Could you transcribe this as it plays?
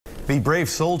The brave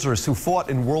soldiers who fought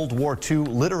in World War II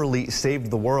literally saved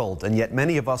the world, and yet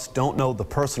many of us don't know the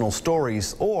personal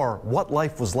stories or what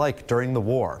life was like during the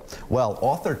war. Well,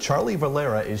 author Charley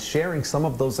Valera is sharing some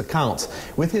of those accounts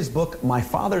with his book, My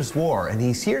Father's War, and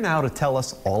he's here now to tell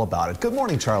us all about it. Good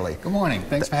morning, Charley. Good morning.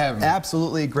 Thanks for having me.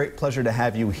 Absolutely. Great pleasure to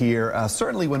have you here.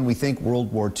 Certainly when we think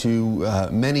World War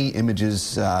II, many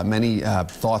images, many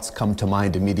thoughts come to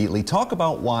mind immediately. Talk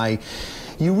about why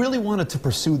you really wanted to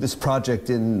pursue this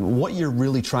project and what you're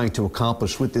really trying to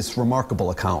accomplish with this remarkable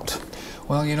account.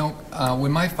 Well, you know,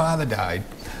 when my father died,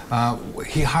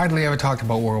 he hardly ever talked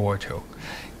about World War II.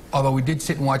 Although we did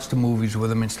sit and watch the movies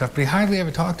with him and stuff, but he hardly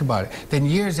ever talked about it. Then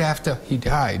years after he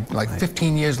died, like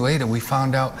 15 years later, we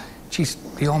found out, geez,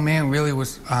 the old man really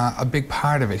was a big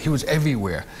part of it. He was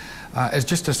everywhere as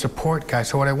just a support guy.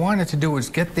 So what I wanted to do was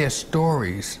get their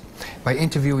stories by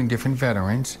interviewing different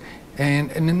veterans,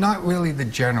 and not really the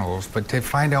generals, but to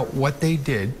find out what they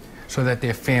did so that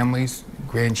their families,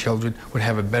 grandchildren, would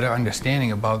have a better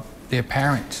understanding about their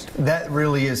parents. That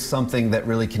really is something that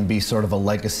really can be sort of a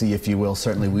legacy, if you will.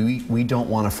 Certainly, we don't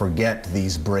want to forget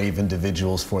these brave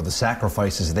individuals for the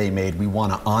sacrifices they made. We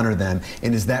want to honor them.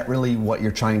 And is that really what you're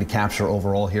trying to capture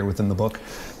overall here within the book?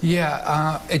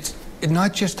 Yeah, it's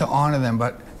not just to honor them,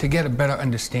 but to get a better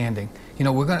understanding. You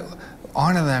know, we're going to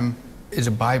honor them is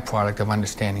a byproduct of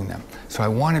understanding them. So I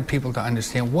wanted people to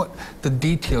understand what the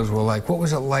details were like. What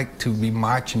was it like to be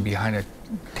marching behind a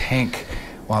tank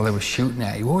while they were shooting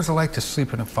at you? What was it like to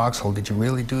sleep in a foxhole? Did you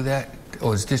really do that?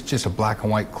 Or is this just a black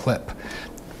and white clip?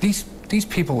 These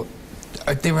people,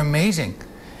 they were amazing.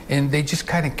 And they just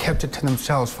kind of kept it to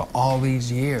themselves for all these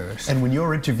years. And when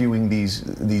you're interviewing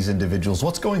these individuals,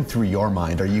 what's going through your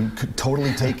mind? Are you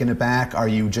totally taken aback? Are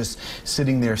you just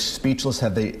sitting there speechless?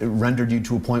 Have they rendered you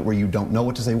to a point where you don't know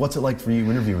what to say? What's it like for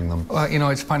you interviewing them? Well, you know,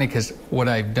 it's funny because what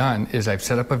I've done is I've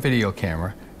set up a video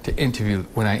camera to interview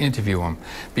when I interview them,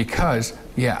 because,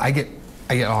 yeah, I get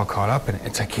all caught up in it.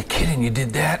 It's like, you're kidding, you did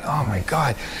that? Oh my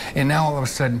God. And now all of a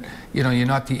sudden, you know, you're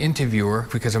not the interviewer,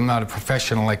 because I'm not a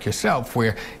professional like yourself,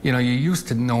 where, you know, you're used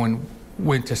to knowing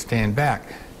when to stand back.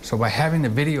 So by having the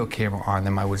video camera on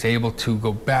them, I was able to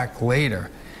go back later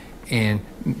and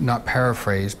not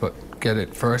paraphrase, but get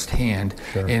it firsthand.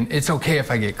 Sure. And it's okay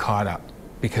if I get caught up,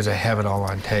 because I have it all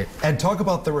on tape. And talk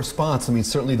about the response. I mean,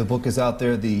 certainly the book is out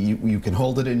there. You can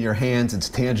hold it in your hands. It's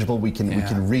tangible. We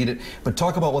can read it. But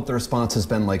talk about what the response has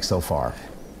been like so far.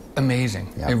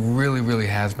 Amazing. Yep. It really, really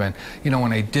has been. You know,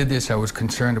 when I did this, I was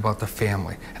concerned about the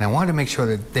family, and I wanted to make sure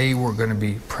that they were going to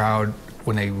be proud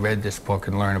when they read this book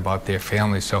and learn about their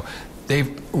families. So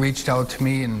they've reached out to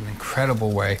me in an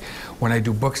incredible way. When I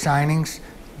do book signings,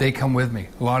 they come with me.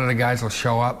 A lot of the guys will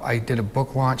show up. I did a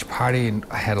book launch party, and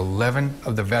I had 11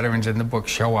 of the veterans in the book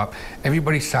show up.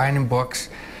 Everybody signing books.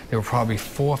 There were probably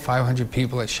 400 or 500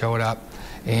 people that showed up,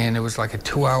 and it was like a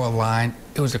 2-hour line.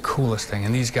 It was the coolest thing,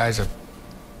 and these guys are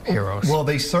heroes. Well,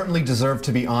 they certainly deserve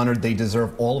to be honored. They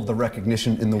deserve all of the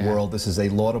recognition in the world. This is a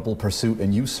laudable pursuit,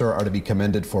 and you, sir, are to be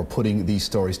commended for putting these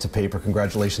stories to paper.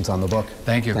 Congratulations on the book.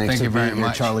 Thank you. Thank you very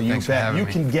much, Charley. Thanks for having me.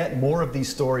 You can get more of these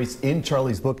stories in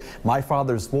Charley's book, My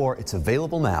Father's War. It's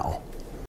available now.